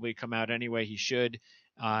probably come out anyway. He should.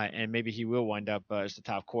 And maybe he will wind up as the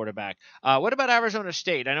top quarterback. What about Arizona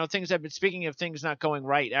State? I know things have been, speaking of things not going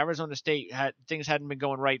right, Arizona State things hadn't been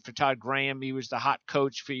going right for Todd Graham. He was the hot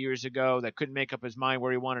coach a few years ago that couldn't make up his mind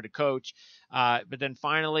where he wanted to coach. But then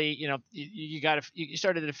finally, you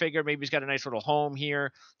started to figure maybe he's got a nice little home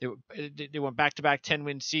here. They went back-to-back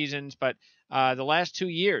 10-win seasons, but the last 2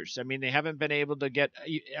 years, I mean, they haven't been able to get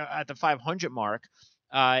at the 500 mark.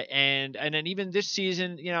 And then even this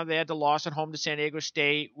season, they had the loss at home to San Diego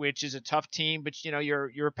State, which is a tough team, but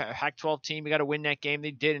you're a Pac-12 team. You got to win that game.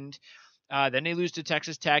 They didn't. Then they lose to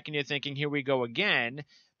Texas Tech, and you're thinking, here we go again.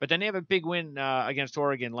 But then they have a big win against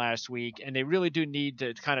Oregon last week, and they really do need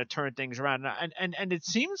to kind of turn things around. And it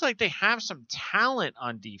seems like they have some talent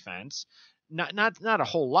on defense. Not a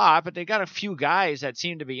whole lot, but they got a few guys that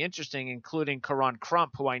seem to be interesting, including Karan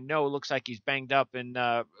Crump, who I know looks like he's banged up and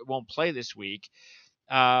won't play this week.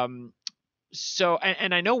 So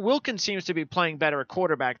I know Wilkins seems to be playing better at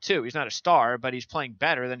quarterback too. He's not a star, but he's playing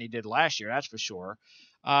better than he did last year. That's for sure.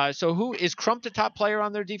 So who is Crump the top player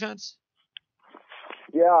on their defense?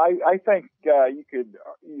 Yeah, I think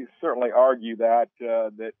you certainly argue that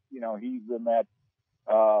he's in that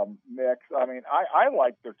mix. I mean, I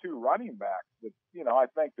like their 2 running backs. But, I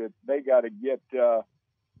think that they got to get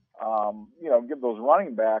give those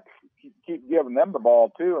running backs keep giving them the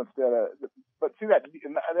ball too instead of. But see that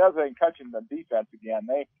the other thing, touching the defense again,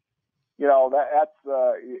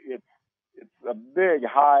 it's a big,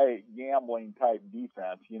 high gambling type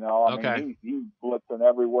defense. I mean, he's blitzing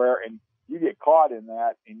everywhere, and you get caught in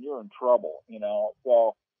that, and you're in trouble.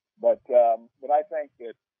 So, but I think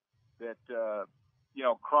that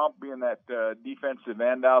Crump being that defensive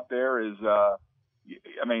end out there is, I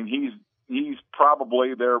mean, he's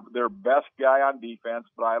probably their best guy on defense.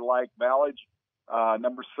 But I like Ballage.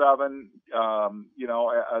 Number 7, as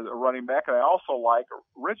a running back. And I also like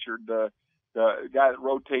Richard, the guy that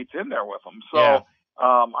rotates in there with them. So, yeah.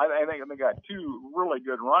 I think they got 2 really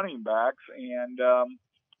good running backs, and,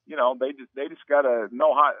 they just got to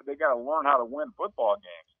they got to learn how to win football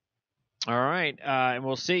games. All right. And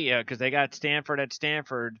we'll see, because they got Stanford at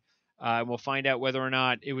Stanford We'll find out whether or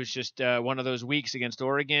not it was just one of those weeks against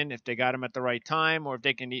Oregon, if they got them at the right time, or if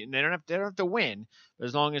they can. They don't have to win, but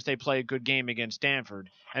as long as they play a good game against Stanford.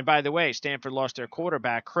 And by the way, Stanford lost their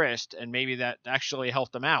quarterback, Christ, and maybe that actually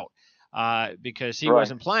helped them out because he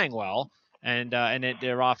wasn't playing well, and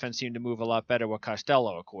their offense seemed to move a lot better with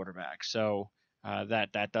Costello at quarterback. So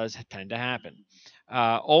that does tend to happen.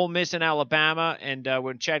 Ole Miss and Alabama, and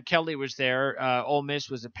when Chad Kelly was there, Ole Miss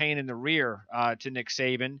was a pain in the rear to Nick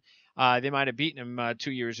Saban. They might have beaten him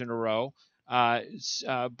 2 years in a row,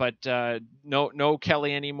 but no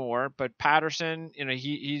Kelly anymore. But Patterson,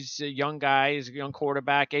 he's a young guy, he's a young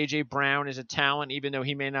quarterback. AJ Brown is a talent, even though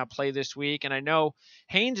he may not play this week. And I know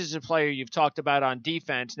Haynes is a player you've talked about on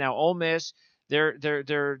defense. Now Ole Miss,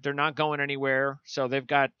 they're not going anywhere, so they've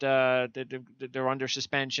got they're under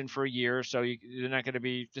suspension for a year, so they're not going to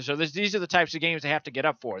be. So these are the types of games they have to get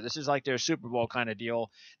up for. This is like their Super Bowl kind of deal.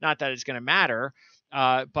 Not that it's going to matter.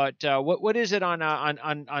 But what is it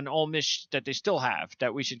on Ole Miss that they still have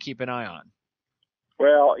that we should keep an eye on?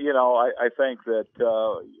 Well, I think that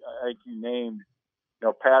I think you named,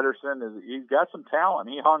 Patterson he's got some talent.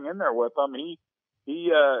 He hung in there with them. He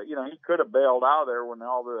could have bailed out there when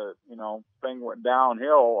all the thing went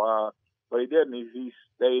downhill, but he didn't. He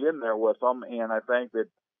stayed in there with them, and I think that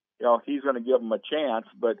he's going to give them a chance.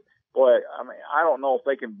 But boy, I mean, I don't know if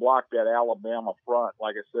they can block that Alabama front,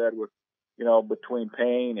 like I said, with between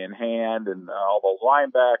Payne and Hand and all those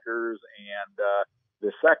linebackers and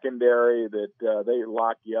the secondary that they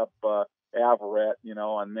lock you up, Averett,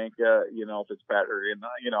 and Minka, Fitzpatrick, and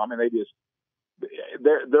I mean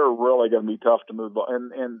they're really going to be tough to move,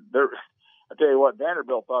 and I tell you what,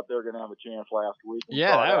 Vanderbilt thought they were going to have a chance last week.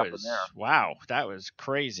 Yeah, that was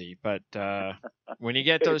crazy. But when you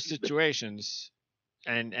get those situations,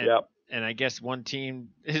 and yep. And I guess one team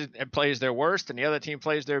plays their worst and the other team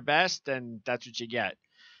plays their best, and that's what you get.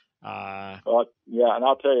 Well, yeah, and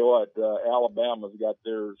I'll tell you what, Alabama's got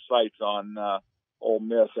their sights on Ole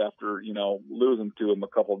Miss after losing to them a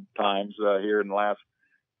couple of times here in the last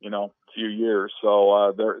few years.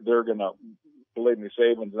 So they're gonna, believe me,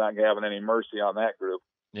 Saban's not having any mercy on that group.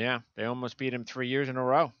 Yeah, they almost beat him 3 years in a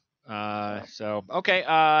row. So okay,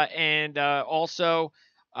 and also.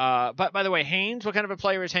 But by the way, Haynes, what kind of a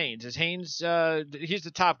player is Haynes? Is Haynes, he's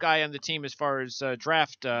the top guy on the team as far as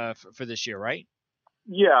draft for this year, right?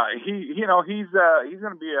 Yeah, he's going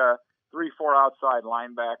to be a 3-4 outside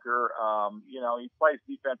linebacker. He plays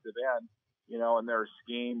defensive end, in their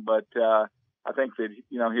scheme, but I think that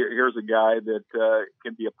here's a guy that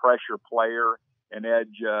can be a pressure player, an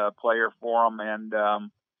edge player for him, and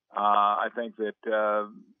I think that they're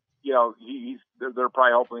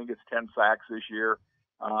probably hoping he gets 10 sacks this year.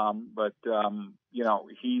 But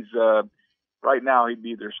he's right now he'd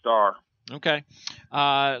be their star. Okay.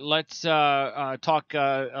 Let's talk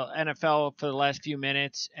NFL for the last few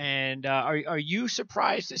minutes. And are you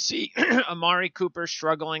surprised to see Amari Cooper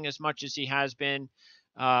struggling as much as he has been?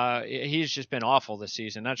 He's just been awful this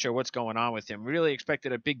season. Not sure what's going on with him. Really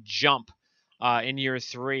expected a big jump in year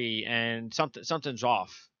 3, and something's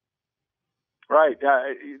off. Right.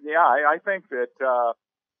 I think that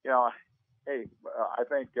I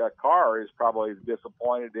think Carr is probably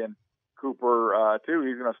disappointed in Cooper too.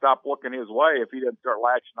 He's going to stop looking his way if he doesn't start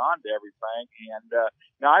latching on to everything. And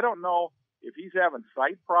now I don't know if he's having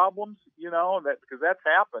sight problems, because that's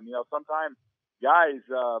happened. Sometimes guys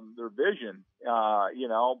their vision,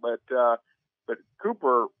 but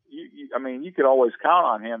Cooper, you could always count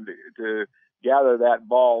on him to gather that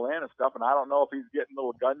ball in and stuff. And I don't know if he's getting a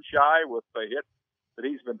little gun shy with the hits that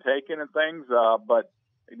he's been taking and things, but.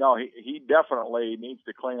 He definitely needs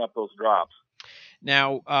to clean up those drops.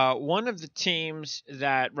 Now, one of the teams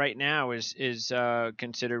that right now is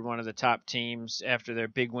considered one of the top teams after their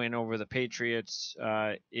big win over the Patriots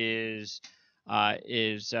is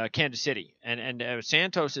Kansas City, and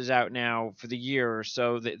Santos is out now for the year,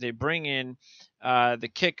 so they bring in the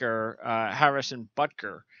kicker Harrison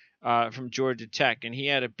Butker from Georgia Tech, and he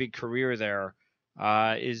had a big career there.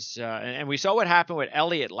 And we saw what happened with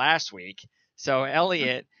Elliott last week. So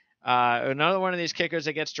Elliott, another one of these kickers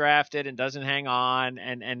that gets drafted and doesn't hang on,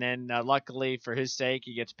 and then luckily for his sake,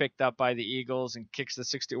 he gets picked up by the Eagles and kicks the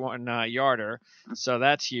 61-yarder. So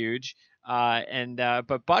that's huge. But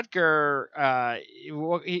Butker,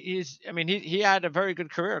 he had a very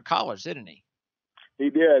good career at college, didn't he?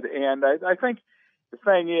 He did, and I think the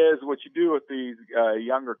thing is, what you do with these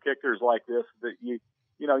younger kickers like this, that you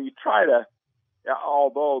try to,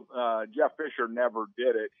 although Jeff Fisher never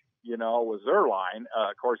did it. Was Zerline.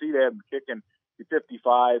 Of course, he'd have him kicking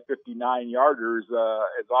 55, 59 yarders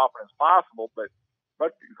as often as possible, but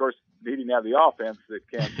of course, he didn't have the offense that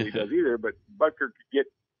Kansas City does either. But Butker could get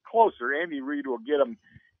closer. Andy Reid will get them,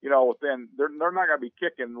 within. They're not going to be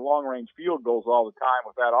kicking long-range field goals all the time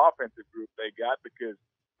with that offensive group they got because,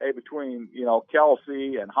 hey, between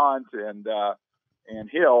Kelsey and Hunt and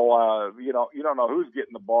Hill, you don't know who's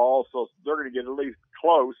getting the ball, so they're going to get at least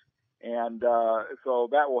close, and so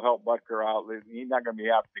that will help Butker out. He's not going to be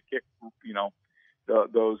having to kick,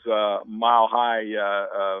 those mile-high,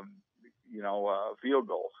 field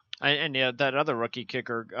goals. And that other rookie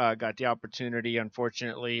kicker got the opportunity,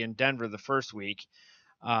 unfortunately, in Denver the first week.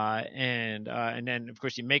 And then, of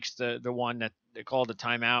course, he makes the one that they called a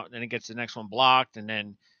timeout, and then he gets the next one blocked, and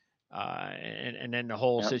then then the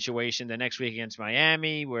whole situation the next week against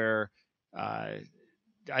Miami, where I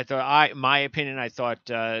thought, my opinion, I thought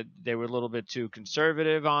they were a little bit too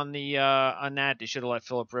conservative on that. They should have let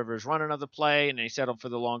Phillip Rivers run another play, and they settled for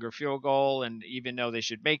the longer field goal. And even though they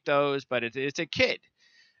should make those, but it's a kid.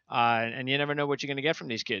 And you never know what you're going to get from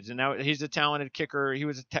these kids. And now he's a talented kicker. He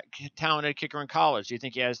was a talented kicker in college. Do you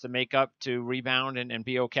think he has the makeup to rebound and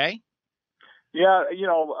be okay? Yeah,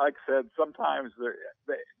 like I said, sometimes the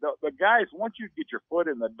guys, once you get your foot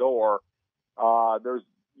in the door, there's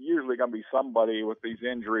usually going to be somebody with these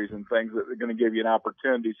injuries and things that are going to give you an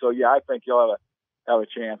opportunity. So, yeah, I think he'll have a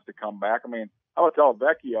chance to come back. I mean, I would tell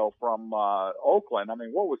Vecchio from Oakland, I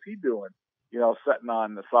mean, what was he doing? Sitting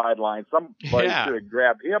on the sideline. Somebody should have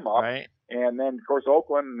grabbed him up. Right. And then, of course,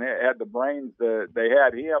 Oakland had the brains. They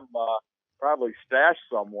had him probably stashed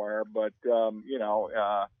somewhere. But,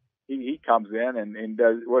 he comes in and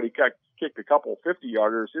does what he kicked a couple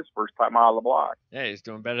 50-yarders his first time out of the block. Yeah, he's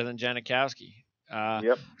doing better than Janikowski.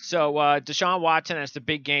 Yep. So Deshaun Watson has the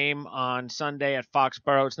big game on Sunday at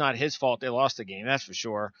Foxborough. It's not his fault they lost the game, that's for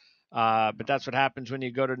sure. But that's what happens when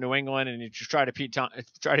you go to New England and you just try to beat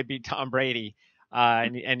Tom Brady,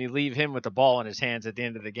 and you leave him with the ball in his hands at the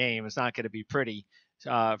end of the game. It's not going to be pretty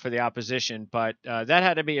for the opposition. But that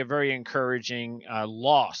had to be a very encouraging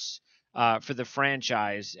loss for the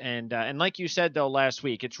franchise. And like you said, though, last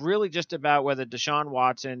week, it's really just about whether Deshaun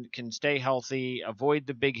Watson can stay healthy, avoid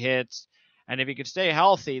the big hits. And if he could stay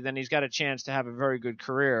healthy, then he's got a chance to have a very good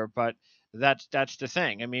career. But that's the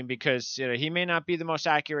thing. I mean, because he may not be the most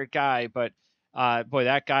accurate guy, but boy,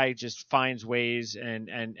 that guy just finds ways,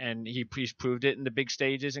 and he's proved it in the big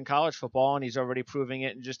stages in college football, and he's already proving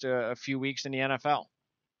it in just a few weeks in the NFL.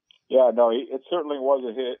 Yeah, no, it certainly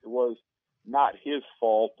wasn't. It was not his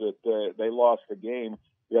fault that they lost the game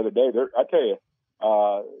the other day. I tell you,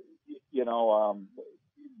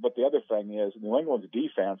 but the other thing is New England's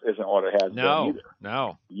defense isn't what it has been either.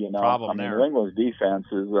 No, problem there. New England's defense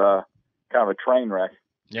is kind of a train wreck.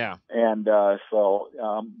 Yeah. And but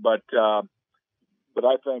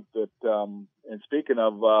I think that, and speaking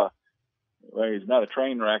of, he's not a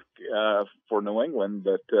train wreck for New England,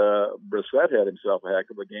 but Brissett had himself a heck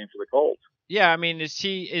of a game for the Colts. Yeah, I mean, is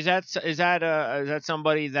that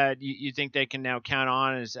somebody that you think they can now count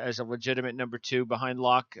on as a legitimate number two behind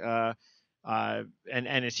Luck?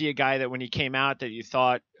 And is he a guy that when he came out that you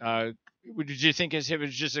thought, did you think it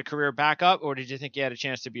was just a career backup, or did you think he had a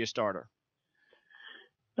chance to be a starter?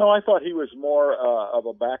 No, I thought he was more of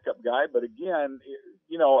a backup guy. But again,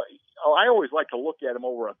 I always like to look at him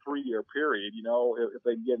over a 3-year period, if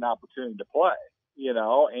they can get an opportunity to play,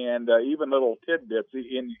 and even little tidbits,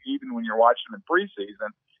 even when you're watching them in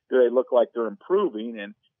preseason, do they look like they're improving?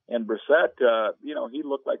 And Brissett, he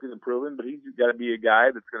looked like he's improving, but he's got to be a guy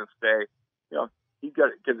that's going to stay,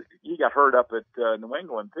 because he got hurt up at New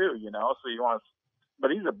England too, so you want to,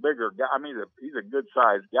 but he's a bigger guy. I mean, he's a good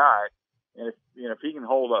sized guy. And if he can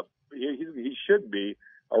hold up, he should be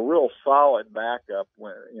a real solid backup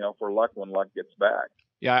for Luck when Luck gets back.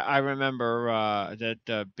 Yeah, I remember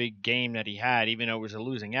that big game that he had, even though it was a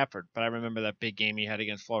losing effort. But I remember that big game he had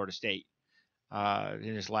against Florida State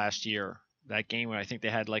in his last year. That game where I think they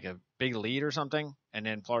had like a big lead or something, and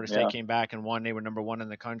then Florida State came back and won. They were number one in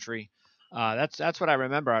the country. That's what I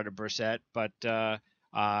remember out of Brissett. But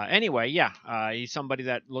anyway, he's somebody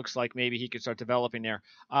that looks like maybe he could start developing there.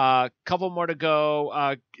 Couple more to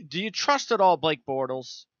go. Do you trust at all Blake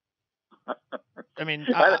Bortles? I mean,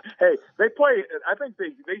 hey, they play. I think they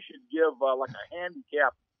should give like a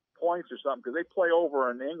handicap points or something because they play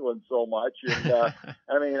over in England so much. And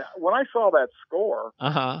I mean, when I saw that score,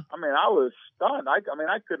 I mean, I was stunned. I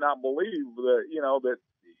could not believe that that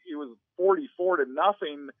it was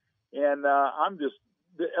 44-0, and I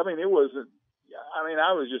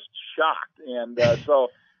was just shocked. And so,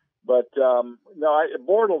 but no,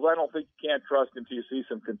 Bortles, I don't think you can't trust him until you see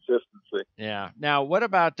some consistency. Yeah. Now, what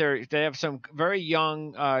about they have some very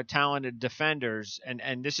young, talented defenders,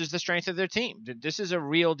 and this is the strength of their team. This is a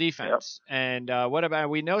real defense. Yep. And what about,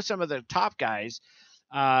 we know some of the top guys,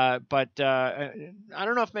 But I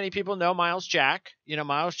don't know if many people know Miles Jack.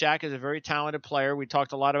 Miles Jack is a very talented player. We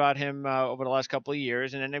talked a lot about him over the last couple of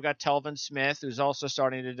years. And then they've got Telvin Smith, who's also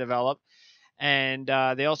starting to develop. And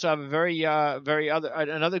they also have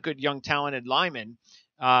a another good young talented lineman.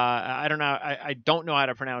 I don't know. I don't know how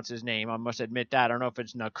to pronounce his name. I must admit that. I don't know if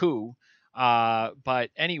it's Naku. But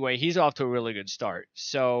anyway, he's off to a really good start.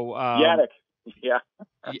 So Yannick, yeah,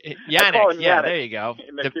 Yannick, yeah, there you go.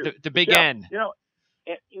 The big N.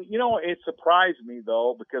 It surprised me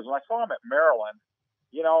though, because when I saw him at Maryland,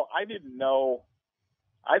 I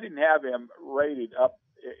didn't have him rated up,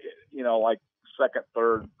 like second,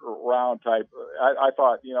 third round type. I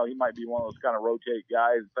thought, he might be one of those kind of rotate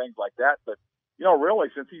guys and things like that. But, really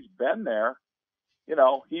since he's been there,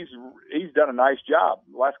 he's done a nice job.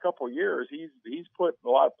 The last couple of years, he's put a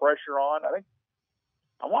lot of pressure on.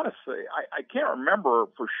 I want to say, I can't remember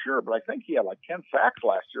for sure, but I think he had like 10 sacks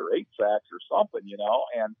last year, 8 sacks or something,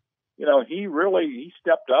 and, he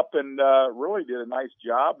stepped up and, really did a nice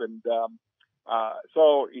job. And,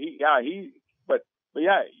 but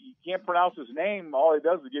yeah, you can't pronounce his name. All he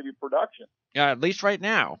does is give you production. Yeah, at least right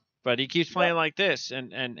now. But he keeps playing like this,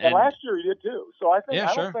 and last year he did too. So I think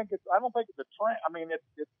I don't think it's a trend. I mean,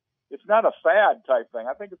 it's not a fad type thing.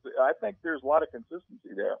 I think there's a lot of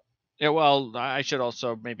consistency there. Yeah, well, I should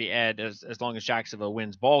also maybe add, as long as Jacksonville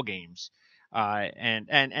wins ball games,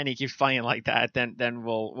 and he keeps playing like that, then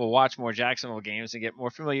we'll watch more Jacksonville games and get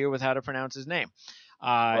more familiar with how to pronounce his name.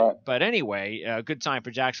 Right. But anyway, good time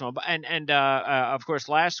for Jacksonville. And of course,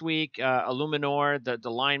 last week, Illuminor,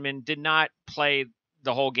 the lineman, did not play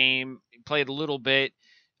the whole game. He played a little bit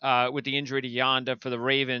with the injury to Yonda for the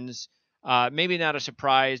Ravens. Maybe not a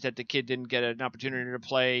surprise that the kid didn't get an opportunity to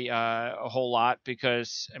play a whole lot,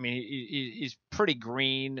 because I mean he's pretty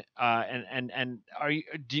green. And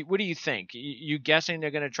what do you think? You guessing they're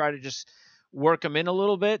going to try to just work him in a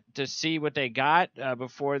little bit to see what they got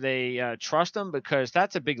before they trust him, because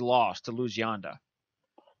that's a big loss to lose Yonda.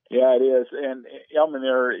 Yeah, it is. And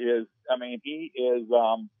Elminer is. I mean, he is.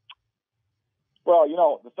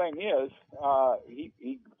 Well, the thing is,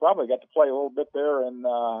 he probably got to play a little bit there in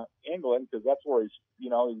England, because that's where he's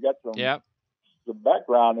got some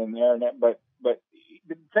background in there. But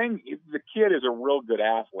the thing, the kid is a real good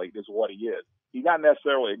athlete, is what he is. He's not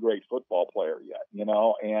necessarily a great football player yet,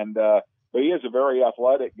 and but he is a very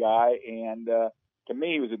athletic guy. And to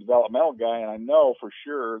me, he was a developmental guy. And I know for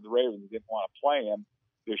sure the Ravens didn't want to play him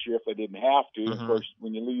this year if they didn't have to. Mm-hmm. Of course,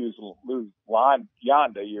 when you lose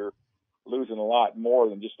Yonda, you're losing a lot more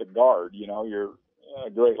than just a guard. You're a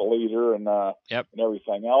great leader and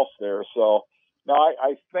everything else there. So, no,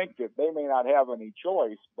 I think that they may not have any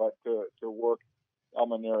choice but to work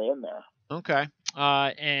Elminer in there. Okay.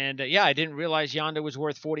 I didn't realize Yonda was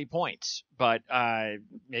worth 40 points, but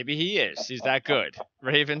maybe he is. He's that good.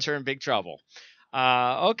 Ravens are in big trouble.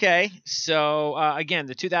 Okay, so again,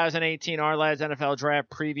 the 2018 Ourlads NFL Draft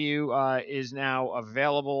Preview is now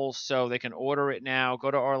available, so they can order it now.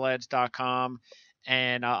 Go to ourlads.com,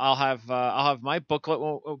 and I'll have my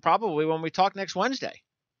booklet probably when we talk next Wednesday.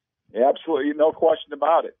 Yeah, absolutely, no question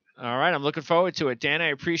about it. All right, I'm looking forward to it, Dan. I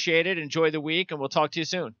appreciate it. Enjoy the week, and we'll talk to you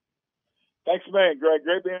soon. Thanks a million, Greg.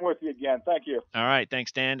 Great being with you again. Thank you. All right,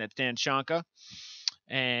 thanks, Dan. That's Dan Shonka.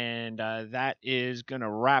 And that is going to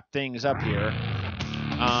wrap things up here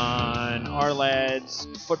on Ourlads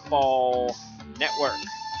Football Network.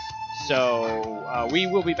 So we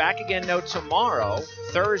will be back again, though, tomorrow,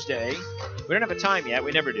 Thursday. We don't have a time yet.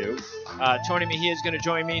 We never do. Tony Mejia is going to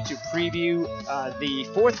join me to preview the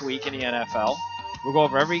 4th week in the NFL. We'll go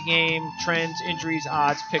over every game, trends, injuries,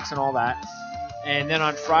 odds, picks, and all that. And then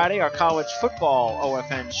on Friday, our college football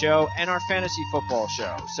OFN show and our fantasy football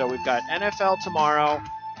show. So we've got NFL tomorrow,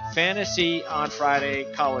 fantasy on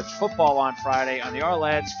Friday, college football on Friday on the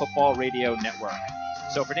Ourlads Football Radio Network.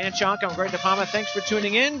 So for Dan Shonka, I'm Greg DePalma. Thanks for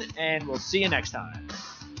tuning in, and we'll see you next time.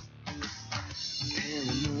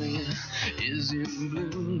 Paranoia is in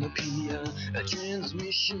bloom,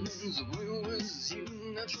 transmissions, where was you?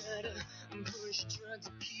 Now try to push, try to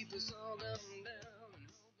keep us all down.